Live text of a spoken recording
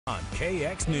On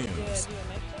KX News.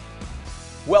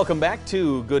 Welcome back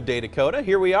to Good Day Dakota.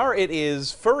 Here we are. It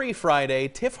is Furry Friday.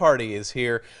 Tiff Hardy is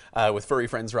here with Furry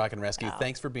Friends Rock and Rescue. Wow.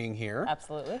 Thanks for being here.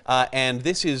 Absolutely. And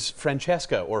this is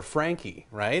Francesca, or Frankie,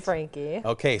 right? Frankie.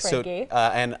 Okay, Frankie. so,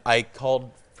 and I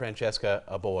called Francesca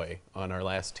a boy on our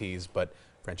last tease, but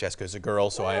Francesca's a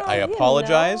girl, so I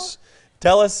apologize.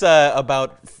 Tell us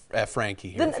about Frankie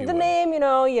here, if you The would. name, you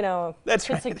know, That's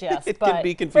should right. suggest. It but can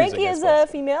be confusing, Frankie I is suppose. a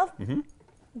female.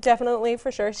 Definitely,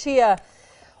 for sure. She,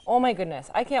 oh my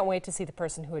goodness, I can't wait to see the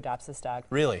person who adopts this dog.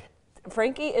 Really?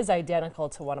 Frankie is identical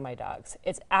to one of my dogs.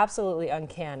 It's absolutely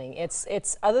uncanny.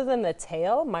 It's other than the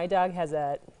tail, my dog has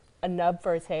a nub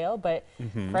for a tail, but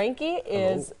Frankie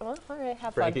is, well, all right,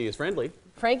 have fun. Frankie is friendly.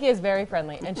 Frankie is very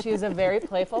friendly, and she is a very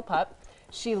playful pup.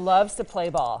 She loves to play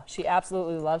ball. She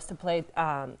absolutely loves to play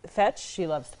fetch. She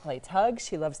loves to play tug.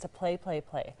 She loves to play.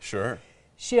 Sure.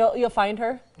 You'll find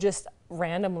her just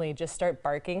randomly just start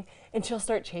barking, and she'll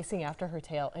start chasing after her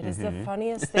tail. It is the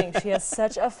funniest thing. She has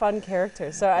such a fun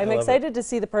character. So I'm excited to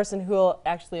see the person who will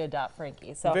actually adopt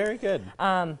Frankie. So Very good.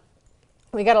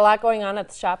 we got a lot going on at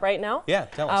the shop right now. Yeah,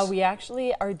 tell us. We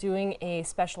actually are doing a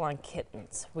special on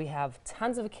kittens. We have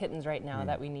tons of kittens right now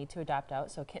that we need to adopt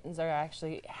out. So kittens are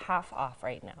actually half off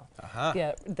right now,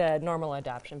 the normal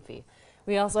adoption fee.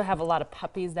 We also have a lot of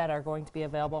puppies that are going to be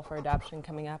available for adoption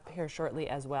coming up here shortly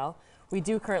as well. We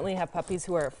do currently have puppies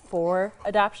who are for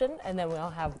adoption, and then we'll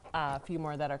have a few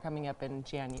more that are coming up in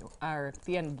January, or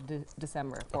the end of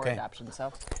December for adoption.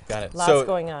 So got it. Lots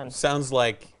going on. Sounds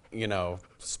like, you know,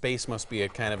 space must be a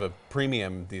kind of a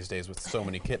premium these days with so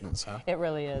many kittens, huh? It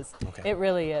really is. Okay. It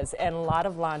really is. And a lot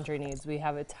of laundry needs. We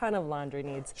have a ton of laundry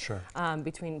needs. Sure.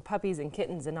 Between puppies and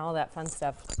kittens and all that fun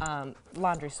stuff.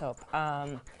 Laundry soap,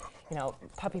 you know,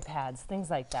 puppy pads, things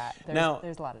like that.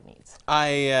 There's a lot of needs.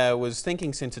 I was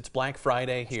thinking, since it's Black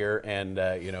Friday here and,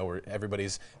 you know,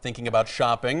 everybody's thinking about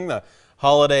shopping, the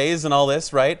holidays and all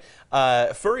this, right?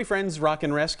 Furry Friends Rock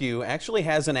and Rescue actually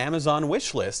has an Amazon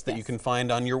wish list that you can find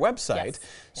on your website. Yes.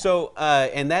 So,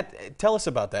 and tell us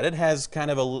about that. It has kind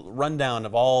of a rundown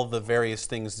of all the various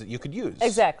things that you could use.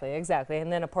 Exactly. And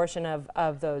then a portion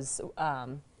of those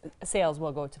sales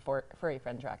will go to Furry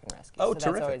Friends Rock and Rescue. Oh,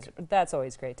 so terrific. That's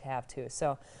always great to have too.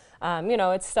 So, you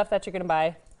know, it's stuff that you're going to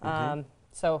buy.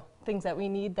 So things that we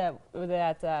need that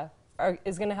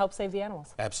is going to help save the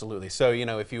animals. Absolutely. So, you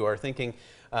know, if you are thinking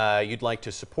you'd like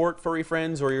to support Furry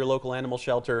Friends or your local animal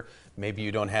shelter, maybe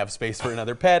you don't have space for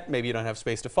another pet, maybe you don't have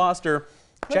space to foster,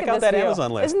 check out that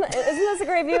Amazon list. Isn't this a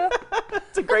great view?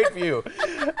 It's a great view.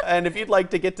 And if you'd like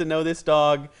to get to know this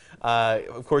dog,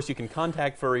 of course, you can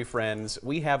contact Furry Friends.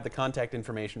 We have the contact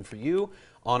information for you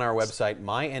on our website,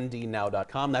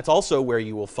 myndnow.com. That's also where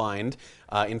you will find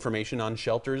information on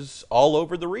shelters all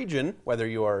over the region, whether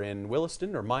you are in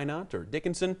Williston or Minot or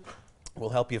Dickinson. We'll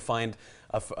help you find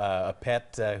a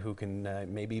pet who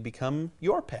can maybe become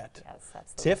your pet. Yes,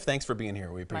 that's Tiff, thanks for being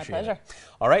here. We appreciate it. My pleasure.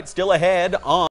 All right, still ahead on